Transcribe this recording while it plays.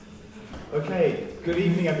Okay, good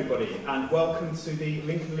evening everybody, and welcome to the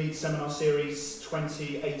Lincoln Leeds Seminar Series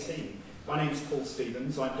 2018. My name is Paul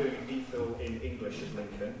Stevens. I'm doing a DPhil in English at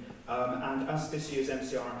Lincoln, and as this year's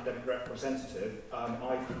MCR academic representative,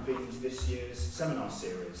 I've convened this year's seminar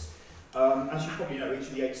series. As you probably know, each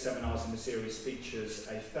of the 8 seminars in the series features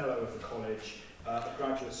a fellow of the college, a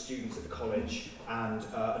graduate student at the college, and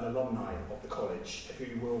an alumni of the college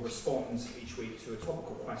who will respond each week to a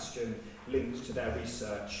topical question linked to their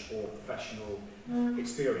research or professional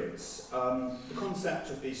experience. The concept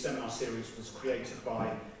of the seminar series was created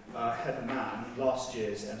by Heather Mann, last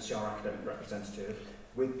year's MCR academic representative,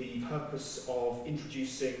 with the purpose of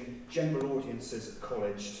introducing general audiences at the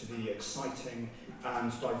college to the exciting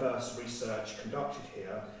and diverse research conducted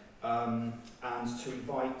here, and to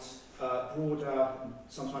invite broader,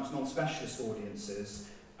 sometimes non-specialist audiences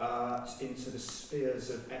into the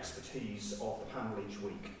spheres of expertise of the panel each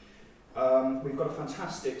week. We've got a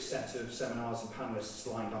fantastic set of seminars and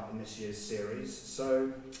panellists lined up in this year's series,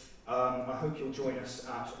 so I hope you'll join us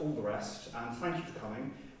at all the rest, and thank you for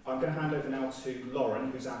coming. I'm going to hand over now to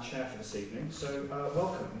Lauren, who's our chair for this evening, so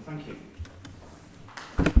welcome and thank you.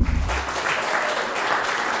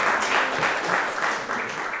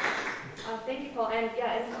 Thank you, Paul, and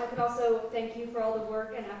I could also thank you for all the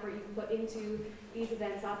work and effort you've put into these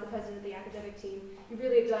events as the president of the academic team. You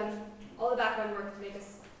really have done all the background work to make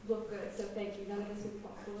us look good, so thank you. None of this would be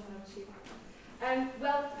possible without you.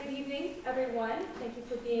 Well, good evening, everyone. Thank you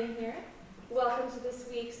for being here. Welcome to this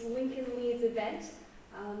week's Lincoln Leeds event,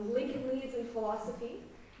 Lincoln Leeds in Philosophy.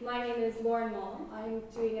 My name is Lauren Malm. I'm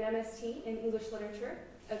doing an MST in English Literature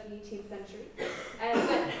of the 18th century.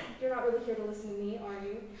 But you're not really here to listen to me, are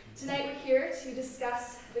you? Tonight we're here to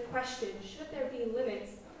discuss the question, should there be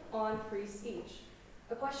limits on free speech?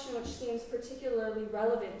 A question which seems particularly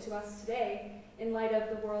relevant to us today in light of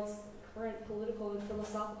the world's current political and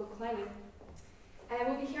philosophical climate. And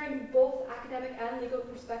we'll be hearing both academic and legal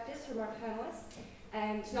perspectives from our panelists.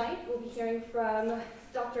 And tonight we'll be hearing from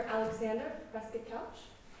Dr. Alexander Prescott-Couch,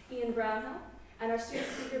 Ian Brownhill, and our student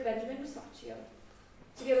speaker Benjamin Musacchio.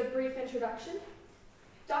 To give a brief introduction,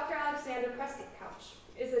 Dr. Alexander Prescott-Couch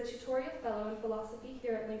is a tutorial fellow in philosophy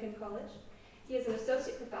here at Lincoln College. He is an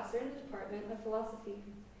associate professor in the Department of Philosophy.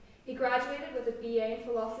 He graduated with a BA in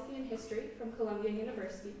Philosophy and History from Columbia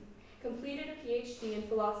University, completed a PhD in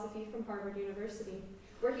Philosophy from Harvard University,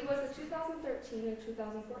 where he was the 2013 and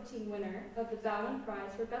 2014 winner of the Bowman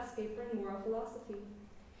Prize for Best Paper in Moral Philosophy.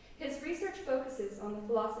 His research focuses on the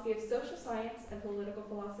philosophy of social science and political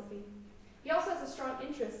philosophy. He also has a strong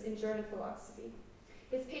interest in German philosophy.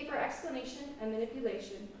 His paper, Explanation and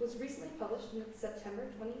Manipulation, was recently published in the September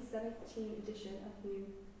 2017 edition of New.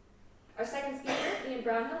 Our second speaker, Ian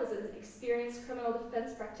Brownhill, is an experienced criminal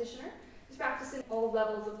defense practitioner who's practiced in all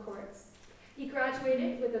levels of courts. He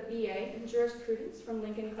graduated with a BA in jurisprudence from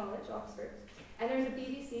Lincoln College, Oxford, and earned a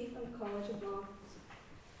BBC from the College of Law.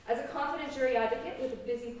 As a confident jury advocate with a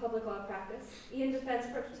busy public law practice, Ian defends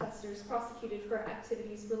protesters prosecuted for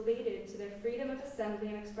activities related to their freedom of assembly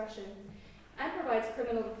and expression, and provides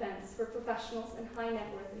criminal defense for professionals and high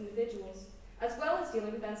net worth individuals, as well as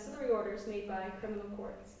dealing with ancillary orders made by criminal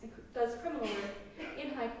courts, and does criminal work in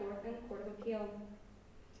High Court and the Court of Appeal.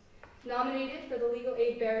 Nominated for the Legal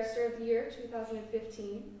Aid Barrister of the Year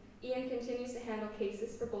 2015, Ian continues to handle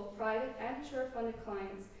cases for both private and insurer-funded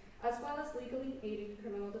clients, as well as legally aided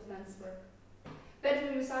criminal defense work.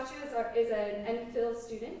 Benjamin Musacchio is an MPhil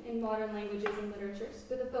student in modern languages and literatures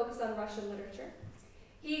with a focus on Russian literature.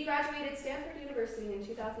 He graduated Stanford University in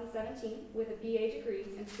 2017 with a BA degree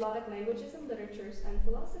in Slavic languages and literatures and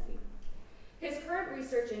philosophy. His current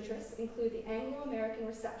research interests include the Anglo-American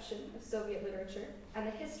reception of Soviet literature and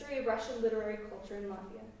the history of Russian literary culture in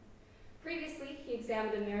Latvia. Previously, he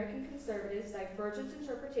examined American conservatives' divergent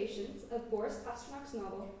interpretations of Boris Pasternak's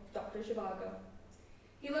novel, Dr. Zhivago.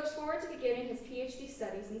 He looks forward to beginning his PhD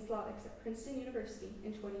studies in Slavics at Princeton University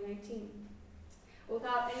in 2019.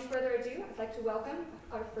 Without any further ado, I'd like to welcome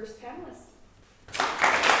our first panelist.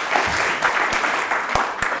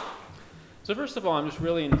 So first of all, I'm just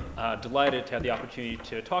really delighted to have the opportunity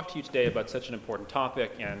to talk to you today about such an important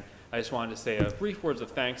topic, and I just wanted to say a brief words of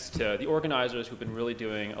thanks to the organizers who've been really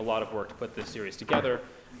doing a lot of work to put this series together,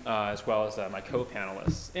 as well as my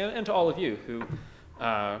co-panelists, and to all of you who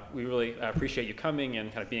we really appreciate you coming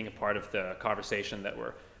and kind of being a part of the conversation that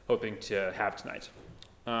we're hoping to have tonight.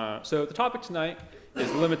 So the topic tonight is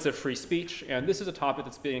the limits of free speech, and this is a topic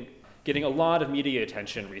that's been getting a lot of media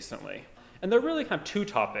attention recently. And there are really kind of 2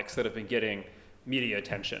 topics that have been getting media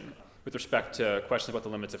attention with respect to questions about the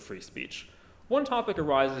limits of free speech. One topic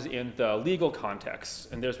arises in the legal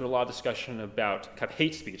context, and there's been a lot of discussion about kind of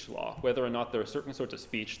hate speech law, whether or not there are certain sorts of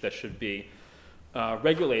speech that should be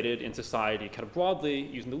regulated in society kind of broadly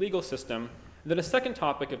using the legal system. And then a second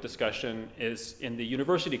topic of discussion is in the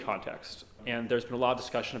university context, and there's been a lot of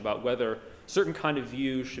discussion about whether certain kind of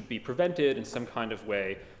views should be prevented in some kind of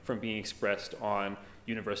way from being expressed on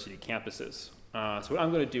university campuses. So what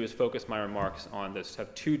I'm going to do is focus my remarks on this,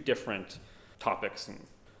 have two different topics, and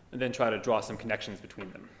then try to draw some connections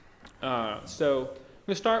between them. So I'm going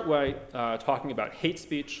to start by talking about hate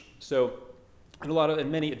speech. So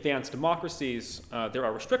in many advanced democracies, there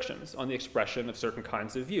are restrictions on the expression of certain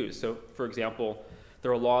kinds of views. So, for example,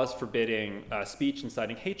 there are laws forbidding speech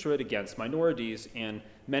inciting hatred against minorities in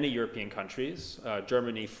many European countries,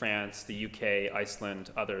 Germany, France, the UK,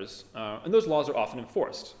 Iceland, others, and those laws are often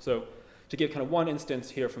enforced. So to give kind of one instance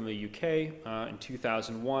here from the UK, in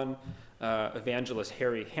 2001, evangelist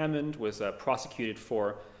Harry Hammond was prosecuted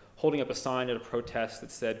for holding up a sign at a protest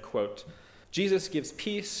that said, quote, "Jesus gives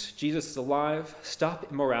peace, Jesus is alive, stop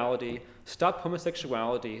immorality, stop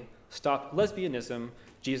homosexuality, stop lesbianism,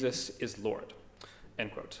 Jesus is Lord,"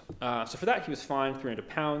 end quote. So for that, he was fined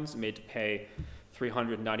 £300, made to pay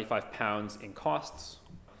 £395 in costs.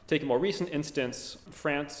 Take a more recent instance,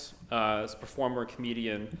 France, as performer and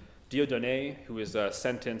comedian Dieudonné, who was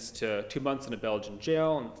sentenced to 2 months in a Belgian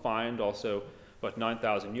jail and fined also about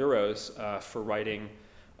 €9,000 for writing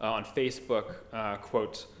on Facebook,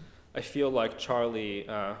 quote, "I feel like Charlie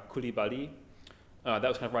Koulibaly." That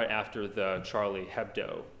was kind of right after the Charlie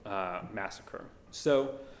Hebdo massacre.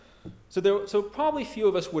 So probably few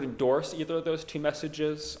of us would endorse either of those two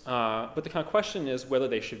messages, but the kind of question is whether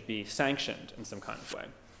they should be sanctioned in some kind of way.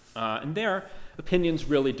 And there, opinions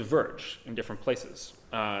really diverge in different places.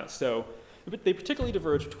 So they particularly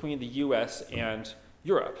diverge between the US and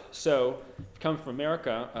Europe. So if you come from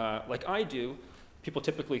America, like I do, people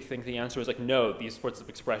typically think the answer is like, no, these sorts of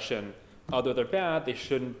expression, although they're bad, they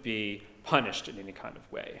shouldn't be punished in any kind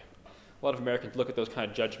of way. A lot of Americans look at those kind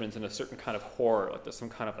of judgments in a certain kind of horror, like there's some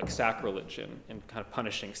kind of like sacrilege in kind of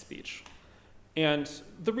punishing speech. And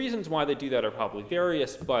the reasons why they do that are probably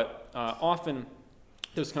various, but often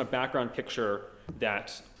there's kind of background picture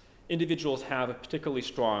that individuals have a particularly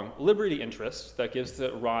strong liberty interest that gives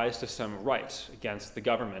the rise to some right against the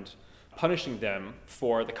government, punishing them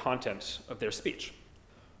for the content of their speech.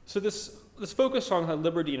 So this focus on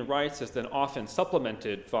liberty and rights is then often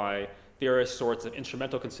supplemented by various sorts of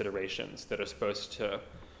instrumental considerations that are supposed to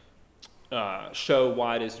show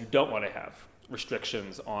why it is you don't want to have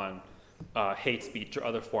restrictions on hate speech or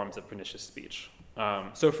other forms of pernicious speech.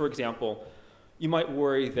 So for example, you might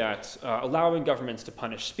worry that allowing governments to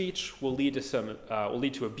punish speech will lead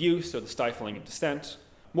to abuse or the stifling of dissent.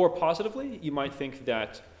 More positively, you might think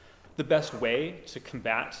that the best way to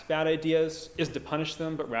combat bad ideas isn't to punish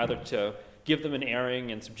them, but rather to give them an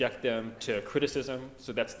airing and subject them to criticism.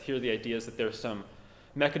 So here the idea is that there's some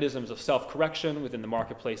mechanisms of self-correction within the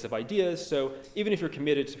marketplace of ideas. So even if you're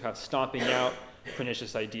committed to kind of stomping out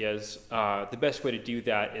pernicious ideas, the best way to do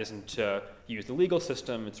that isn't to use the legal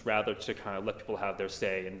system. It's rather to kind of let people have their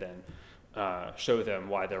say and then show them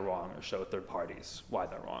why they're wrong or show third parties why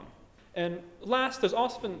they're wrong. And last, there's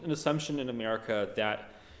also been an assumption in America that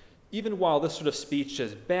even while this sort of speech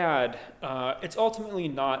is bad, it's ultimately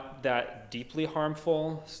not that deeply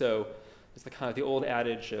harmful. So it's the old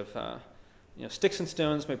adage of, sticks and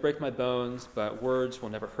stones may break my bones, but words will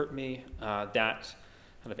never hurt me. That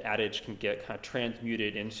kind of adage can get kind of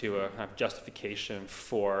transmuted into a kind of justification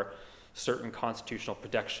for certain constitutional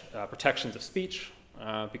protections of speech,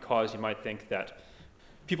 because you might think that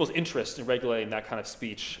people's interest in regulating that kind of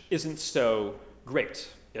speech isn't so great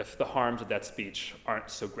if the harms of that speech aren't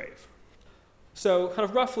so grave. So kind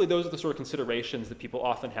of roughly those are the sort of considerations that people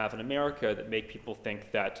often have in America that make people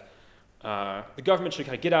think that the government should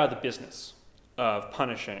kind of get out of the business of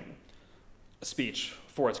punishing a speech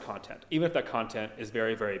for its content, even if that content is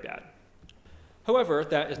very, very bad. However,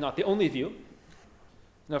 that is not the only view.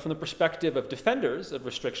 Now, from the perspective of defenders of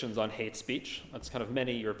restrictions on hate speech, that's kind of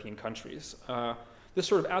many European countries, this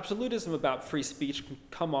sort of absolutism about free speech can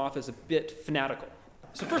come off as a bit fanatical.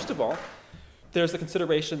 So first of all, there's the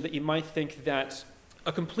consideration that you might think that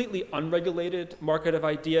a completely unregulated market of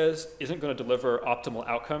ideas isn't going to deliver optimal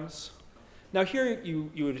outcomes. Now here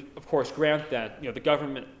you would, of course, grant that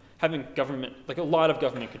having a lot of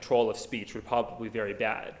government control of speech would probably be very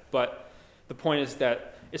bad. But the point is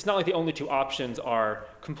that it's not like the only two options are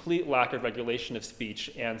complete lack of regulation of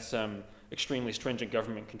speech and some extremely stringent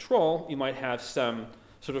government control. You might have some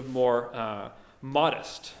sort of more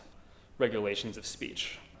modest regulations of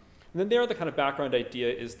speech. And then there, the kind of background idea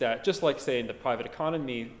is that just like, say, in the private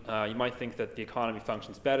economy, you might think that the economy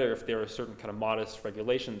functions better if there are certain kind of modest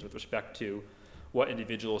regulations with respect to what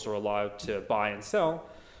individuals are allowed to buy and sell.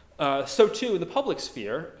 So too, in the public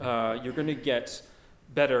sphere, you're going to get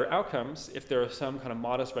better outcomes if there are some kind of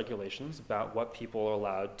modest regulations about what people are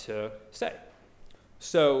allowed to say.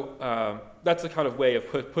 So that's a kind of way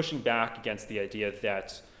of pushing back against the idea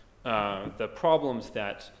that the problems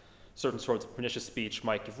that certain sorts of pernicious speech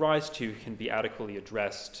might give rise to can be adequately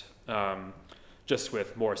addressed just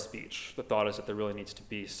with more speech. The thought is that there really needs to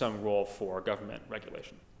be some role for government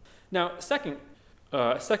regulation. Now, a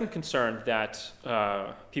second concern that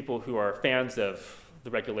people who are fans of the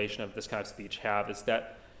regulation of this kind of speech have is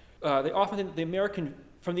that they often think that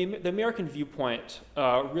the American viewpoint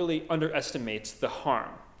really underestimates the harm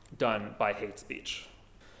done by hate speech.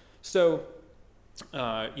 So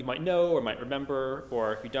you might know or might remember,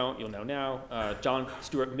 or if you don't, you'll know now, John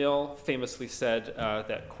Stuart Mill famously said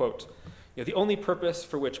that, quote, the only purpose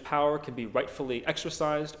for which power can be rightfully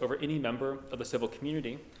exercised over any member of the civil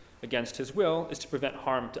community against his will is to prevent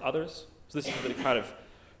harm to others. So this is the kind of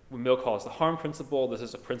what Mill calls the harm principle. This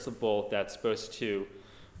is a principle that's supposed to,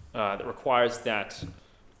 that requires that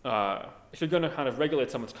if you're going to kind of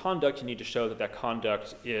regulate someone's conduct, you need to show that that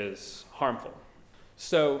conduct is harmful.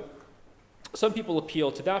 So some people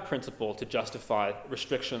appeal to that principle to justify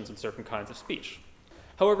restrictions in certain kinds of speech.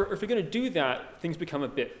 However, if you're going to do that, things become a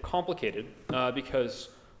bit complicated because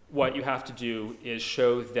what you have to do is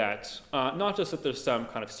show that not just that there's some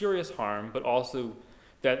kind of serious harm, but also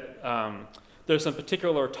that there's some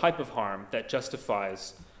particular type of harm that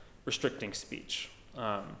justifies restricting speech.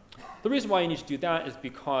 The reason why you need to do that is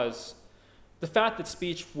because the fact that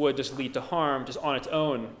speech would just lead to harm just on its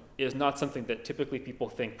own is not something that typically people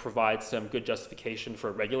think provides some good justification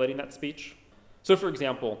for regulating that speech. So for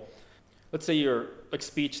example, let's say you're like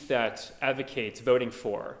speech that advocates voting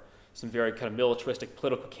for some very kind of militaristic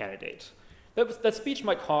political candidate. That speech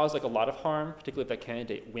might cause like a lot of harm, particularly if that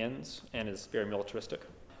candidate wins and is very militaristic.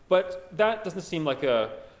 But that doesn't seem like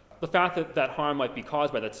the fact that that harm might be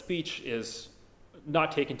caused by that speech is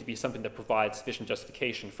not taken to be something that provides sufficient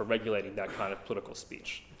justification for regulating that kind of political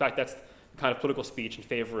speech. In fact, that's the kind of political speech in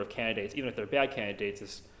favor of candidates, even if they're bad candidates,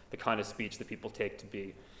 is the kind of speech that people take to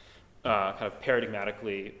be kind of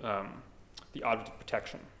paradigmatically the object of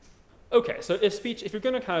protection. Okay, so if you're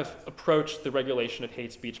going to kind of approach the regulation of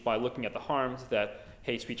hate speech by looking at the harms that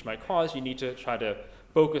hate speech might cause, you need to try to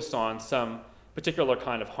focus on some particular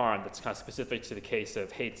kind of harm that's kind of specific to the case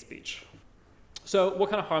of hate speech. So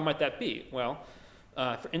what kind of harm might that be? Well,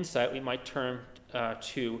 for insight, we might turn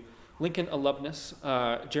to Lincoln alumnus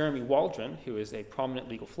Jeremy Waldron, who is a prominent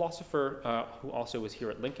legal philosopher who also was here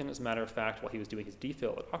at Lincoln, as a matter of fact, while he was doing his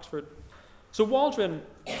DPhil at Oxford. So Waldron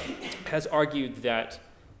has argued that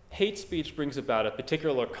hate speech brings about a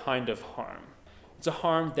particular kind of harm. It's a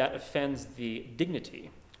harm that offends the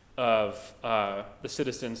dignity of the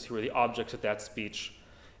citizens who are the objects of that speech,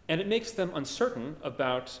 and it makes them uncertain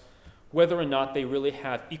about whether or not they really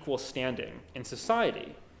have equal standing in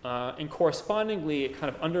society. And correspondingly, it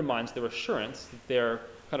kind of undermines their assurance that their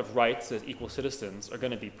kind of rights as equal citizens are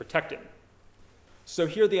going to be protected. So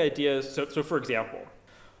here are the ideas. So for example,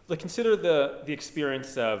 consider the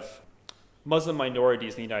experience of Muslim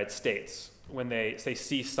minorities in the United States when they say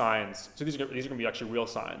see signs. So these are going to be actually real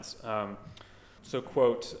signs. So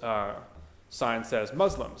quote, sign says,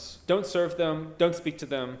 Muslims, don't serve them, don't speak to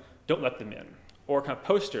them, don't let them in. Or kind of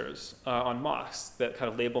posters on mosques that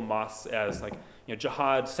kind of label mosques as like,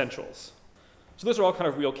 jihad centrals. So those are all kind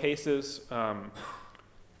of real cases.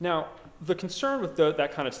 Now, the concern with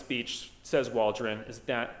that kind of speech, says Waldron, is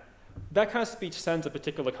that that kind of speech sends a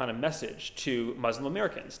particular kind of message to Muslim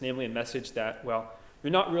Americans, namely a message that, well,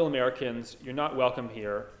 you're not real Americans, you're not welcome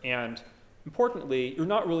here, and importantly, you're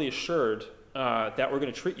not really assured that we're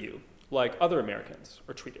going to treat you like other Americans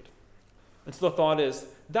are treated. And so the thought is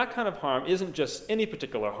that kind of harm isn't just any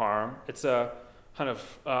particular harm, it's a kind of,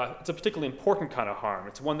 it's a particularly important kind of harm.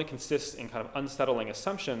 It's one that consists in kind of unsettling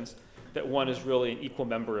assumptions that one is really an equal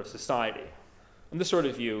member of society. In this sort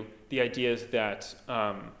of view, the idea is that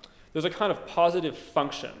there's a kind of positive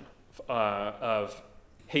function of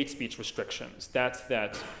hate speech restrictions. That's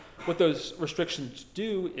that what those restrictions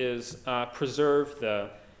do is preserve the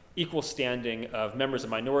equal standing of members of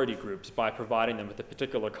minority groups by providing them with a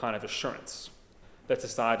particular kind of assurance that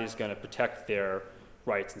society is going to protect their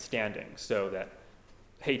rights and standing, so that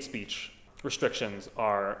hate speech restrictions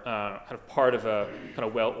are kind of part of a kind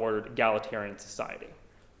of well-ordered egalitarian society.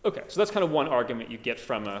 Okay, so that's kind of one argument you get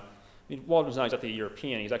from a mean, Waldron's not exactly a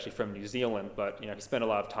European, he's actually from New Zealand, but he spent a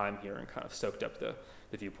lot of time here and kind of soaked up the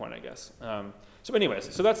viewpoint, I guess. So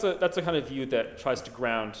anyways, so that's a kind of view that tries to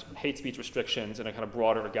ground hate speech restrictions in a kind of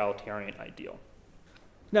broader egalitarian ideal.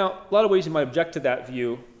 Now, a lot of ways you might object to that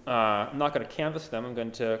view. I'm not going to canvass them. I'm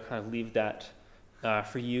going to kind of leave that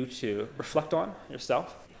for you to reflect on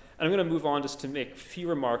yourself. And I'm going to move on just to make a few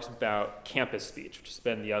remarks about campus speech, which has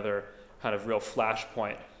been the other kind of real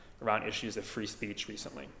flashpoint around issues of free speech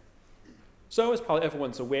recently. So, as probably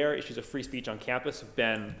everyone's aware, issues of free speech on campus have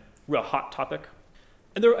been a real hot topic.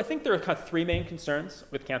 And I think there are kind of three main concerns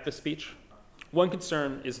with campus speech. One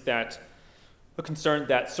concern is that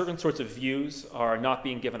certain sorts of views are not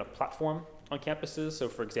being given a platform on campuses. So,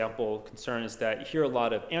 for example, concern is that you hear a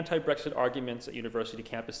lot of anti-Brexit arguments at university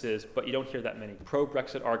campuses, but you don't hear that many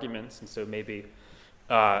pro-Brexit arguments. And so maybe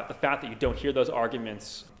the fact that you don't hear those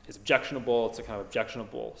arguments is objectionable. It's a kind of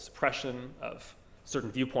objectionable suppression of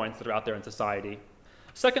certain viewpoints that are out there in society.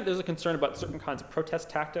 Second, there's a concern about certain kinds of protest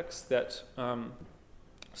tactics that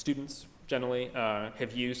students generally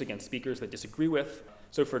have used against speakers they disagree with.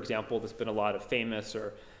 So, for example, there's been a lot of famous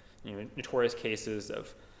or notorious cases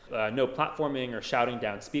of no platforming or shouting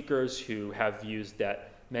down speakers who have views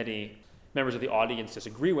that many members of the audience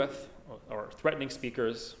disagree with, or threatening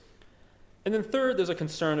speakers. And then third, there's a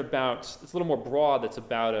concern about, it's a little more broad, that's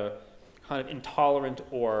about a kind of intolerant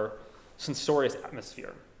or censorious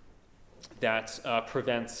atmosphere that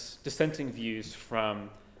prevents dissenting views from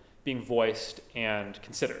being voiced and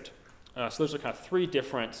considered. So those are kind of three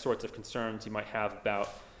different sorts of concerns you might have about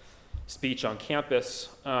speech on campus.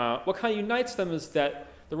 What kind of unites them is that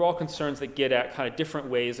they're all concerns that get at kind of different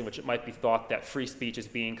ways in which it might be thought that free speech is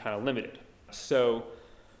being kind of limited. So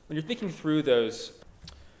when you're thinking through those,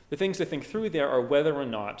 the things to think through there are whether or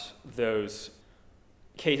not those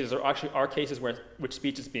cases are cases which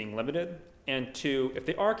speech is being limited, and two, if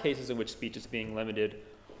they are cases in which speech is being limited,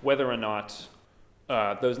 whether or not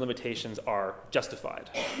those limitations are justified.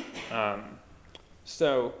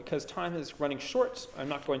 So because time is running short, I'm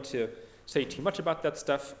not going to say too much about that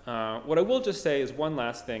stuff. What I will just say is one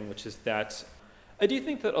last thing, which is that I do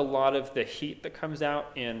think that a lot of the heat that comes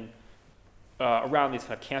out around these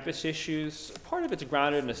kind of campus issues, part of it's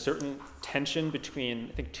grounded in a certain tension between,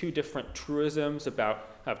 I think, two different truisms about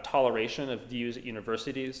toleration of views at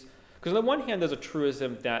universities. Because on the one hand, there's a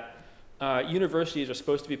truism that universities are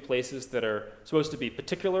supposed to be places that are supposed to be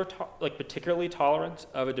particularly tolerant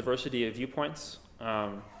of a diversity of viewpoints.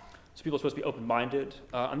 So people are supposed to be open-minded.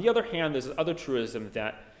 On the other hand, there's this other truism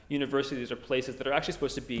that universities are places that are actually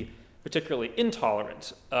supposed to be particularly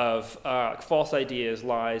intolerant of false ideas,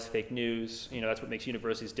 lies, fake news. That's what makes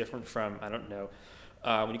universities different from, I don't know,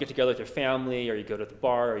 when you get together with your family or you go to the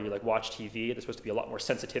bar or you watch TV, there's supposed to be a lot more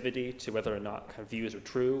sensitivity to whether or not kind of views are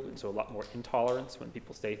true, and so a lot more intolerance when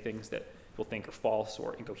people say things that people think are false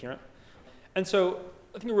or incoherent. And so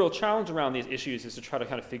I think a real challenge around these issues is to try to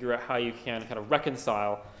kind of figure out how you can kind of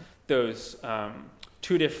reconcile those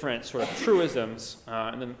two different sort of truisms,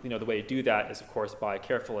 and then the way to do that is, of course, by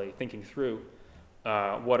carefully thinking through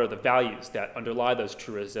what are the values that underlie those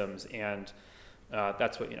truisms, and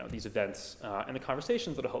that's what these events and the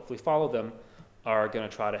conversations that will hopefully follow them are going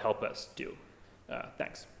to try to help us do.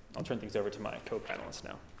 Thanks. I'll turn things over to my co-panelists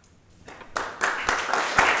now.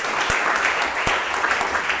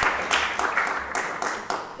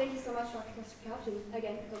 Thank you so much, Dr. Christopher Couch, and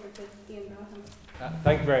again, over to Ian Brown.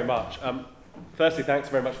 Thank you very much. Firstly, thanks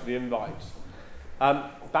very much for the invite.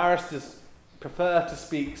 Barristers prefer to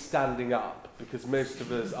speak standing up because most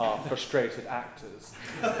of us are frustrated actors.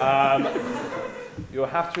 You'll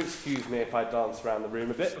have to excuse me if I dance around the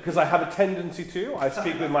room a bit because I have a tendency to. I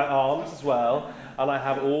speak with my arms as well, and I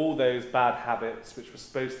have all those bad habits which were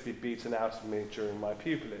supposed to be beaten out of me during my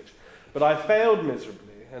pupillage. But I failed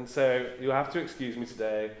miserably, and so you'll have to excuse me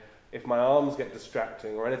today if my arms get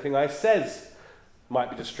distracting or anything I says might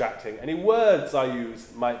be distracting. Any words I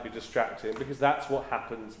use might be distracting because that's what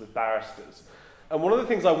happens with barristers. And one of the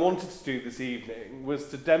things I wanted to do this evening was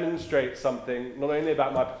to demonstrate something not only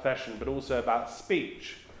about my profession but also about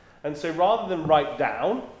speech. And so rather than write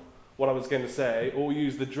down what I was going to say or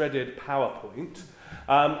use the dreaded PowerPoint,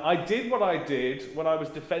 I did what I did when I was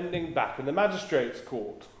defending back in the magistrates'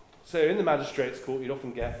 court. So in the magistrates' court you'd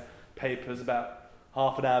often get papers about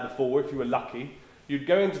half an hour before, if you were lucky. You'd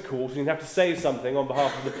go into court and you'd have to say something on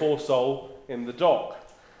behalf of the poor soul in the dock.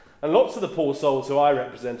 And lots of the poor souls who I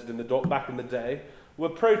represented in the dock back in the day were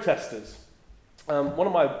protesters. One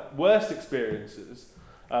of my worst experiences,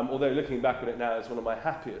 although looking back on it now is one of my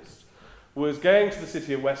happiest, was going to the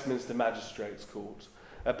City of Westminster Magistrates' Court,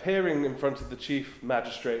 appearing in front of the Chief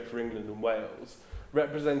Magistrate for England and Wales,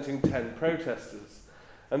 representing 10 protesters.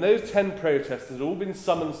 And those 10 protesters had all been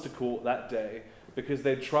summoned to court that day because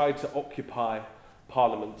they'd tried to occupy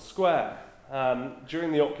Parliament Square.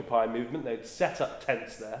 During the Occupy movement, they'd set up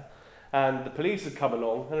tents there, and the police had come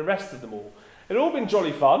along and arrested them all. It had all been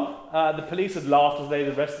jolly fun. The police had laughed as they'd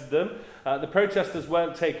arrested them. The protesters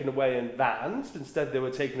weren't taken away in vans. Instead, they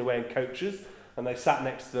were taken away in coaches, and they sat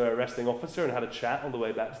next to the arresting officer and had a chat on the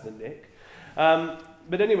way back to the Nick.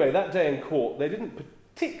 But anyway, that day in court, they didn't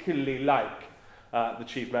particularly like the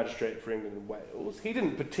Chief Magistrate for England and Wales. He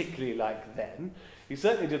didn't particularly like them. He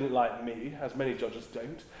certainly didn't like me, as many judges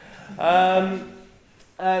don't.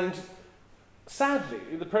 And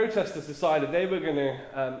sadly, the protesters decided they were going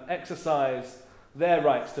to exercise their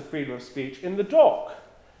rights to freedom of speech in the dock,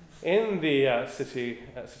 in the City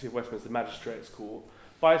of Westminster Magistrates Court,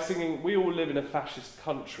 by singing "We All Live in a Fascist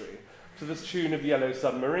Country" to the tune of Yellow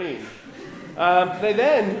Submarine. They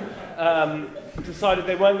then decided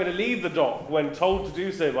they weren't going to leave the dock when told to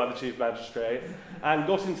do so by the Chief Magistrate, and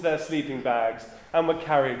got into their sleeping bags and were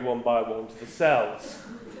carried one by one to the cells.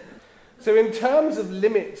 So in terms of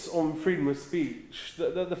limits on freedom of speech,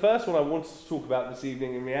 the first one I wanted to talk about this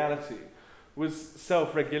evening in reality was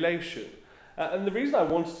self-regulation. And the reason I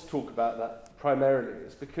wanted to talk about that primarily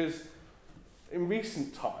is because in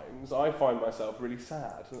recent times I find myself really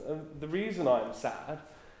sad. And the reason I'm sad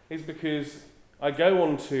is because I go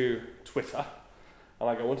onto Twitter and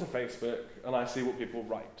I go onto Facebook and I see what people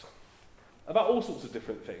write about all sorts of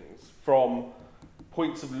different things, from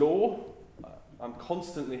points of law. I'm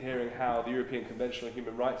constantly hearing how the European Convention on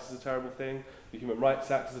Human Rights is a terrible thing, the Human Rights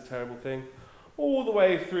Act is a terrible thing, all the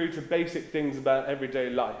way through to basic things about everyday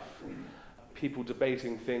life. People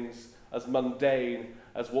debating things as mundane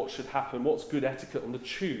as what should happen, what's good etiquette on the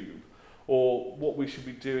tube, or what we should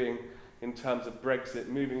be doing in terms of Brexit,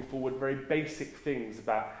 moving forward, very basic things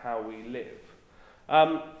about how we live.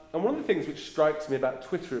 And one of the things which strikes me about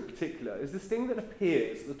Twitter in particular is this thing that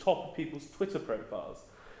appears at the top of people's Twitter profiles.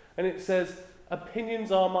 And it says,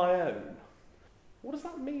 "Opinions are my own." What does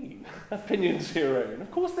that mean? Opinions are your own.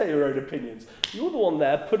 Of course they're your own opinions. You're the one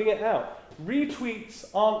there putting it out. Retweets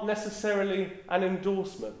aren't necessarily an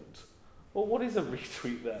endorsement. Well, what is a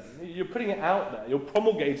retweet then? You're putting it out there. You're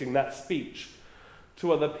promulgating that speech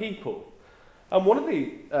to other people. And one of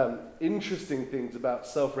the interesting things about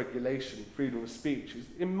self-regulation, freedom of speech, is,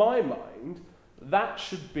 in my mind, that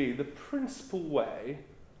should be the principal way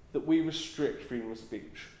that we restrict freedom of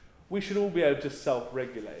speech. We should all be able to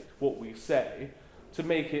self-regulate what we say to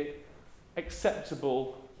make it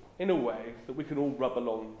acceptable in a way that we can all rub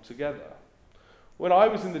along together. When I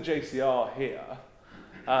was in the JCR here,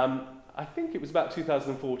 I think it was about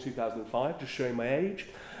 2004, 2005, just showing my age,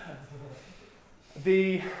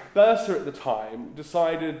 the bursar at the time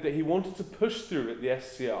decided that he wanted to push through at the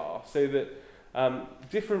SCR so that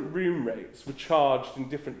different room rates were charged in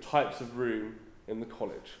different types of room in the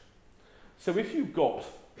college. So if you got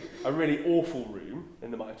a really awful room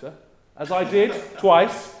in the Mitre, as I did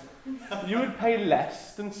twice, you would pay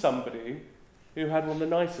less than somebody who had one of the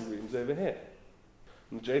nicer rooms over here.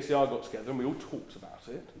 And the JCR got together and we all talked about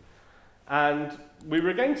it, and we were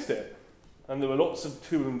against it. And there were lots of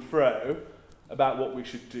to and fro about what we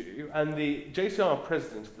should do, and the JCR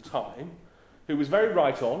president at the time, who was very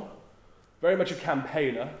right on, very much a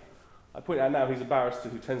campaigner, I point out now he's a barrister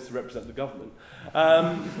who tends to represent the government,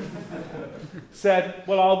 said,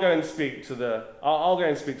 "Well, I'll go and speak to the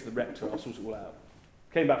rector. I'll sort it all out."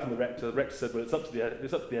 Came back from the rector. The rector said, "Well, it's up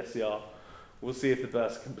to the SCR. We'll see if the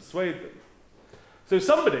bursar can persuade them." So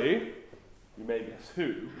somebody, you may guess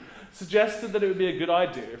who, suggested that it would be a good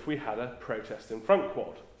idea if we had a protest in Front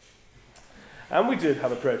Quad. And we did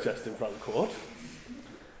have a protest in Front Quad.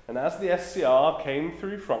 And as the SCR came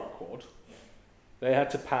through Front Quad, they had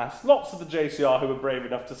to pass lots of the JCR who were brave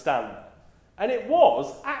enough to stand there. And it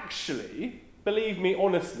was actually, believe me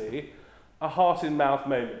honestly, a heart-in-mouth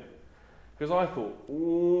moment. Because I thought,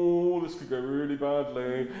 oh, this could go really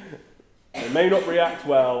badly. They may not react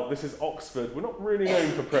well. This is Oxford. We're not really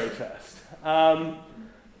known for protest.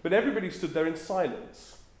 But everybody stood there in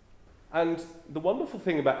silence. And the wonderful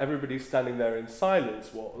thing about everybody standing there in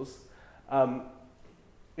silence was,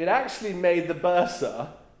 it actually made the bursar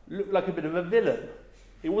look like a bit of a villain.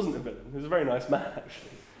 He wasn't a villain. He was a very nice man,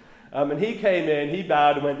 actually. And he came in, he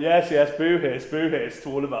bowed and went, yes, yes, boo hiss to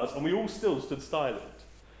all of us. And we all still stood silent.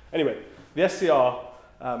 Anyway, the SCR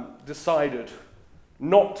decided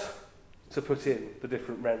not to put in the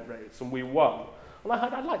different rent rates, and we won. And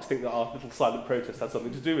I'd like to think that our little silent protest had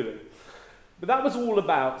something to do with it. But that was all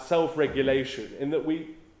about self-regulation, in that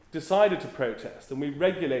we decided to protest and we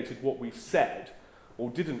regulated what we said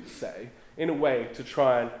or didn't say in a way to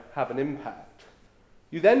try and have an impact.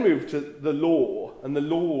 You then move to the law, and the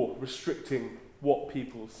law restricting what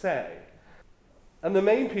people say. And the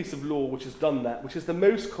main piece of law which has done that, which is the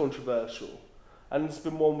most controversial, and it's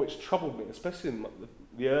been one which troubled me, especially in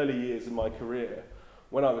the early years of my career,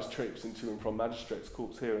 when I was traipsing to and from magistrates'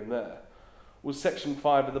 courts here and there, was Section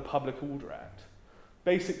 5 of the Public Order Act.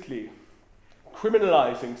 Basically,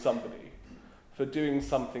 criminalising somebody for doing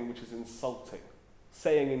something which is insulting,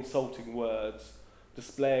 saying insulting words,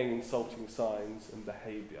 displaying insulting signs and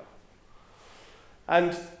behaviour.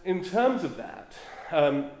 And in terms of that,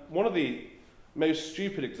 one of the most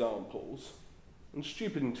stupid examples, and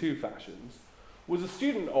stupid in two fashions, was a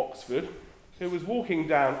student at Oxford who was walking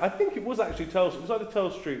down, I think it was actually Turl Street, it was either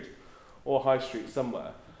Turl Street or High Street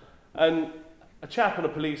somewhere, and a chap on a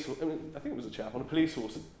police, I think it was a chap on a police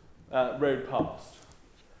horse, rode past.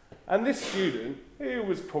 And this student, who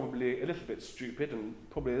was probably a little bit stupid and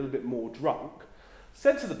probably a little bit more drunk,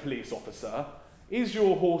 said to the police officer, "Is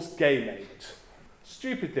your horse gay, mate?"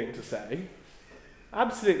 Stupid thing to say.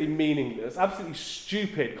 Absolutely meaningless, absolutely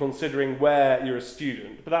stupid considering where you're a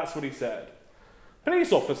student, but that's what he said.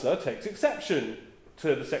 Police officer takes exception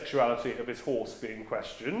to the sexuality of his horse being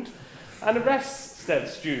questioned and arrests said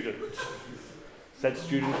student. Said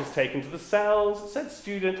student is taken to the cells, said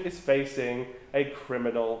student is facing a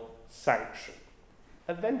criminal sanction.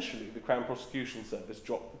 Eventually, the Crown Prosecution Service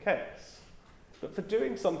dropped the case. But for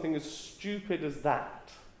doing something as stupid as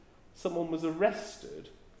that, someone was arrested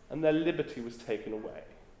and their liberty was taken away.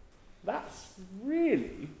 That's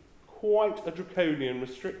really quite a draconian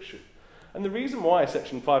restriction. And the reason why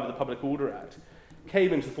Section 5 of the Public Order Act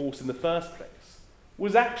came into force in the first place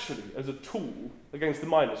was actually as a tool against the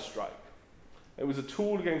miners' strike. It was a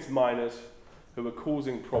tool against miners who were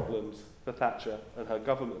causing problems for Thatcher and her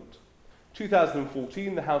government.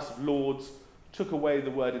 2014, the House of Lords took away the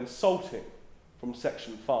word insulting from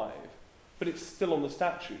Section 5, but it's still on the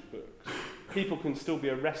statute books. People can still be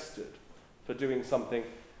arrested for doing something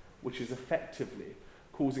which is effectively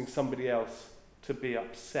causing somebody else to be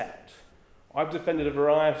upset. I've defended a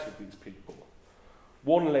variety of these people.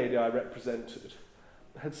 One lady I represented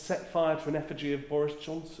had set fire to an effigy of Boris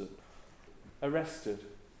Johnson. Arrested,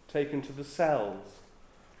 taken to the cells,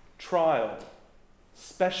 trial,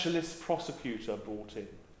 specialist prosecutor brought in,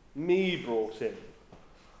 me brought in,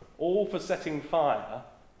 all for setting fire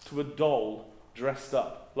to a doll dressed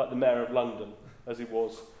up like the Mayor of London, as he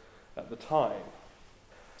was at the time.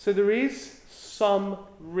 So there is some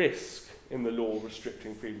risk in the law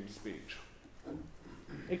restricting freedom of speech.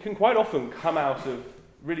 It can quite often come out of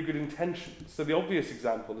really good intentions. So the obvious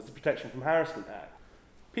example is the Protection from Harassment Act.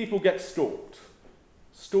 People get stalked.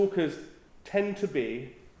 Stalkers tend to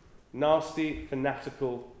be nasty,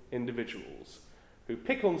 fanatical individuals who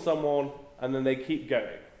pick on someone and then they keep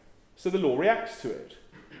going. So the law reacts to it,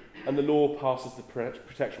 and the law passes the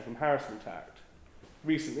Protection from Harassment Act.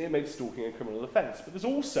 Recently, it made stalking a criminal offence, but there's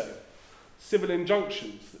also civil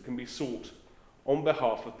injunctions that can be sought on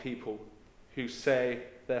behalf of people who say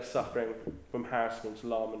they're suffering from harassment,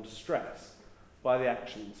 alarm and distress by the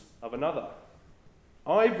actions of another.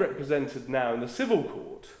 I've represented now in the civil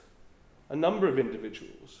court a number of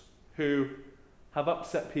individuals who have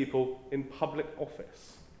upset people in public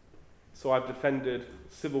office. So I've defended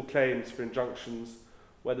civil claims for injunctions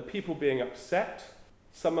where the people being upset,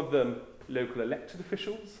 some of them local elected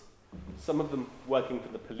officials, some of them working for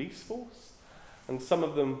the police force, and some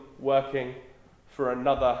of them working for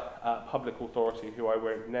another public authority who I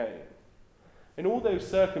won't name. In all those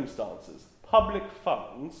circumstances, public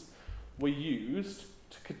funds were used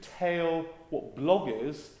to curtail what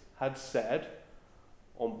bloggers had said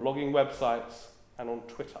on blogging websites and on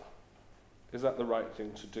Twitter. Is that the right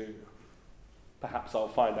thing to do? Perhaps I'll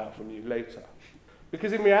find out from you later.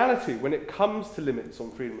 Because in reality, when it comes to limits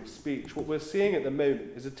on freedom of speech, what we're seeing at the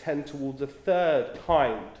moment is a tend towards a third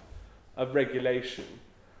kind of regulation,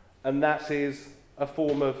 and that is a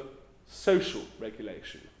form of social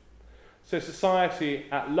regulation. So society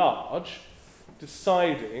at large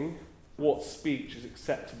deciding what speech is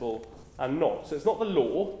acceptable and not. So it's not the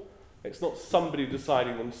law, it's not somebody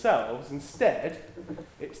deciding themselves. Instead,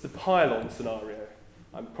 it's the pile-on scenario.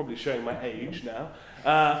 I'm probably showing my age now,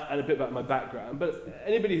 and a bit about my background, but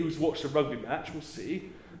anybody who's watched a rugby match will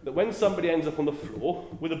see that when somebody ends up on the floor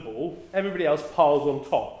with a ball, everybody else piles on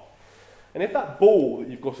top. And if that ball that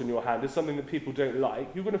you've got in your hand is something that people don't like,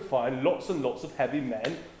 you're going to find lots and lots of heavy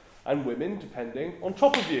men and women, depending, on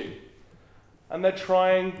top of you. And they're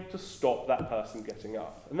trying to stop that person getting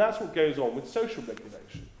up. And that's what goes on with social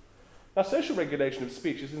regulation. Now, social regulation of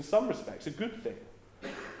speech is in some respects a good thing. I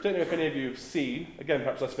don't know if any of you have seen, again,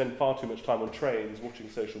 perhaps I spend far too much time on trains watching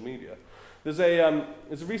social media. There's a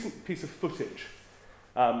recent piece of footage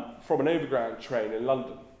from an overground train in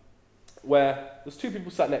London, where there's two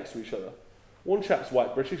people sat next to each other. One chap's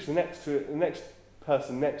white British, the next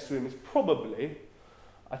person next to him is probably,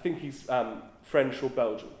 I think he's French or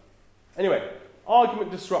Belgian. Anyway,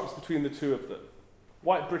 argument disrupts between the two of them.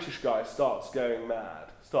 White British guy starts going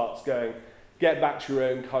mad, starts going, get back to your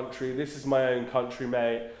own country, this is my own country,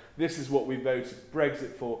 mate, this is what we voted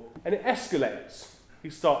Brexit for. And it escalates. He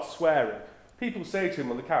starts swearing. People say to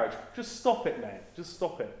him on the carriage, just stop it, mate, just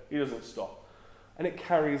stop it. He doesn't stop. And it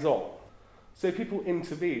carries on. So people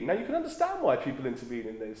intervene. Now you can understand why people intervene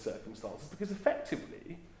in those circumstances, because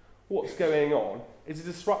effectively what's going on is a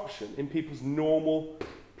disruption in people's normal,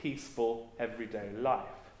 peaceful, everyday life.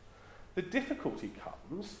 The difficulty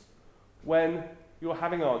comes when you're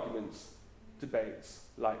having arguments, debates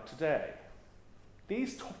like today.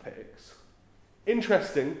 These topics,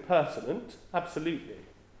 interesting, pertinent, absolutely.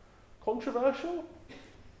 Controversial?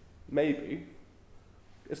 Maybe.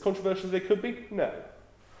 As controversial as they could be? No.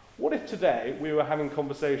 What if today we were having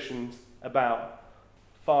conversations about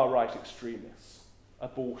far-right extremists,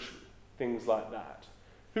 abortion, things like that?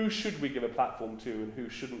 Who should we give a platform to and who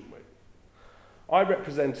shouldn't we? I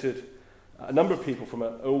represented a number of people from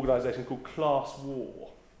an organisation called Class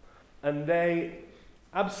War, and they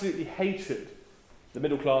absolutely hated the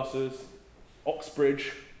middle classes,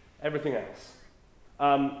 Oxbridge, everything else.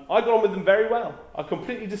 I got on with them very well. I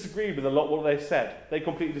completely disagreed with a lot of what they said. They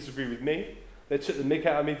completely disagreed with me. They took the mick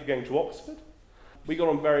out of me for going to Oxford. We got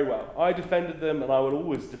on very well. I defended them, and I will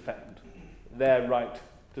always defend their right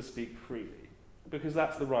to speak freely, because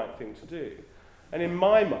that's the right thing to do. And in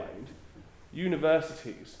my mind,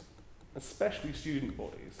 universities, especially student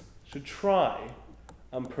bodies, should try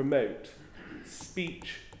and promote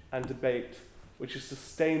speech and debate which is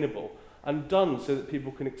sustainable and done so that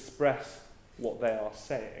people can express what they are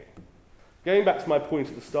saying. Going back to my point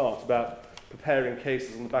at the start about preparing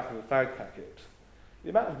cases on the back of a fag packet, the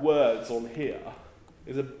amount of words on here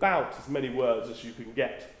is about as many words as you can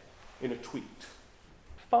get in a tweet.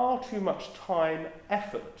 Far too much time,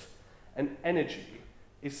 effort, and energy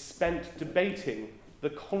is spent debating the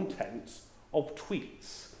contents of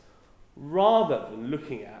tweets rather than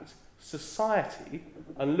looking at society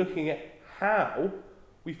and looking at how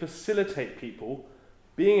we facilitate people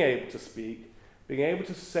being able to speak, being able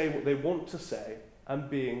to say what they want to say, and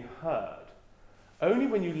being heard. Only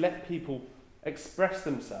when you let people express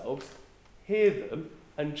themselves, hear them,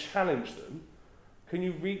 and challenge them, can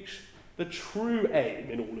you reach the true aim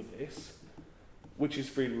in all of this, which is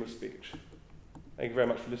freedom of speech. Thank you very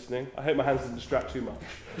much for listening. I hope my hands didn't distract too much.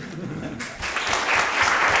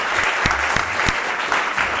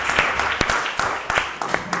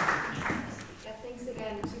 Yeah, thanks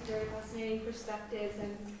again. Two very fascinating perspectives,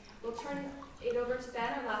 and we'll turn it over to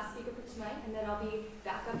Ben, our last speaker for tonight, and then I'll be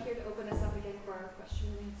back up here to open us up again for our question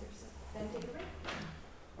and answers. So, Ben, take it away.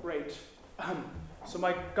 Great. So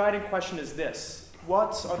my guiding question is this.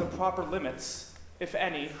 What are the proper limits, if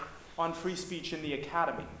any, on free speech in the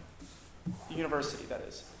academy? The university, that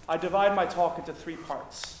is. I divide my talk into three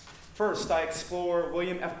parts. First, I explore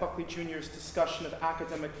William F. Buckley Jr.'s discussion of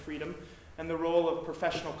academic freedom and the role of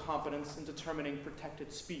professional competence in determining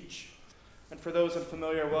protected speech. And for those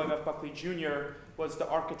unfamiliar, William F. Buckley Jr. was the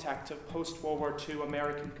architect of post-World War II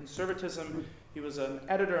American conservatism. He was an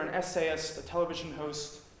editor, an essayist, a television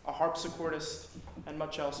host, a harpsichordist, and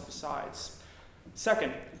much else besides.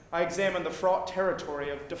 Second, I examine the fraught territory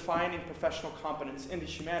of defining professional competence in the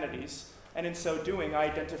humanities, and in so doing, I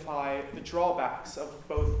identify the drawbacks of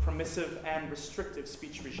both permissive and restrictive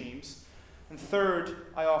speech regimes. And third,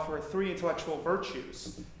 I offer three intellectual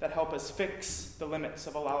virtues that help us fix the limits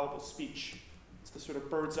of allowable speech. It's the sort of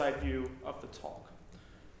bird's eye view of the talk.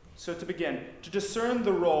 So to begin, to discern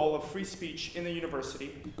the role of free speech in the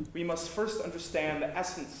university, we must first understand the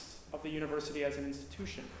essence of the university as an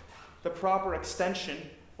institution. The proper extension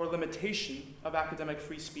or limitation of academic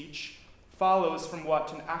free speech follows from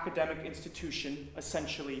what an academic institution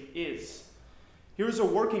essentially is. Here's a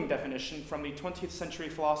working definition from the 20th century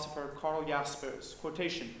philosopher Karl Jaspers,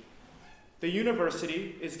 quotation, "The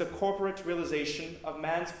university is the corporate realization of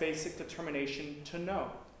man's basic determination to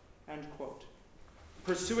know," end quote.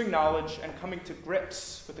 Pursuing knowledge and coming to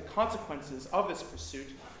grips with the consequences of this pursuit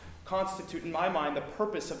constitute, in my mind, the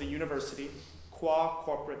purpose of the university qua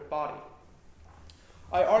corporate body.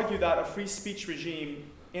 I argue that a free speech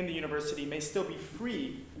regime in the university may still be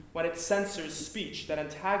free when it censors speech that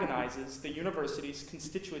antagonizes the university's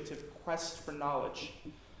constitutive quest for knowledge.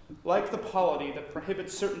 Like the polity that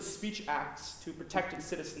prohibits certain speech acts to protect its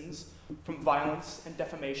citizens from violence and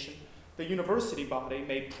defamation, the university body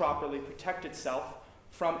may properly protect itself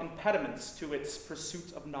from impediments to its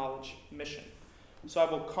pursuit of knowledge mission. So I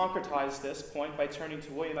will concretize this point by turning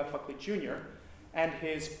to William F. Buckley Jr. and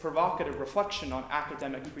his provocative reflection on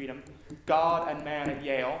academic freedom, God and Man at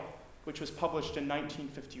Yale, which was published in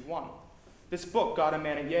 1951. This book, God and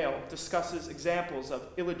Man at Yale, discusses examples of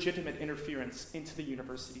illegitimate interference into the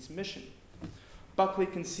university's mission. Buckley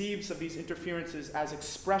conceives of these interferences as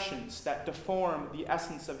expressions that deform the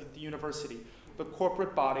essence of the university, the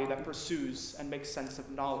corporate body that pursues and makes sense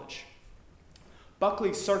of knowledge.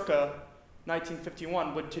 Buckley, circa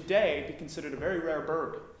 1951, would today be considered a very rare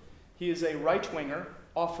bird. He is a right-winger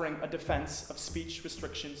offering a defense of speech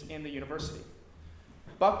restrictions in the university.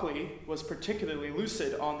 Buckley was particularly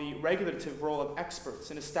lucid on the regulative role of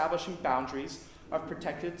experts in establishing boundaries of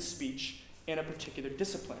protected speech in a particular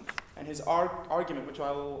discipline. And his argument, which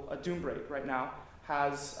I will adumbrate right now,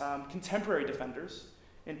 has contemporary defenders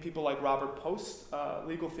in people like Robert Post, a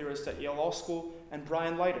legal theorist at Yale Law School, and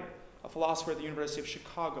Brian Leiter, a philosopher at the University of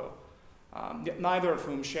Chicago, neither of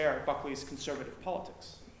whom share Buckley's conservative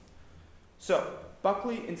politics. So,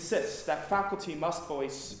 Buckley insists that faculty must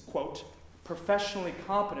voice, quote, professionally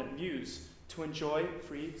competent views to enjoy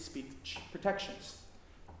free speech protections.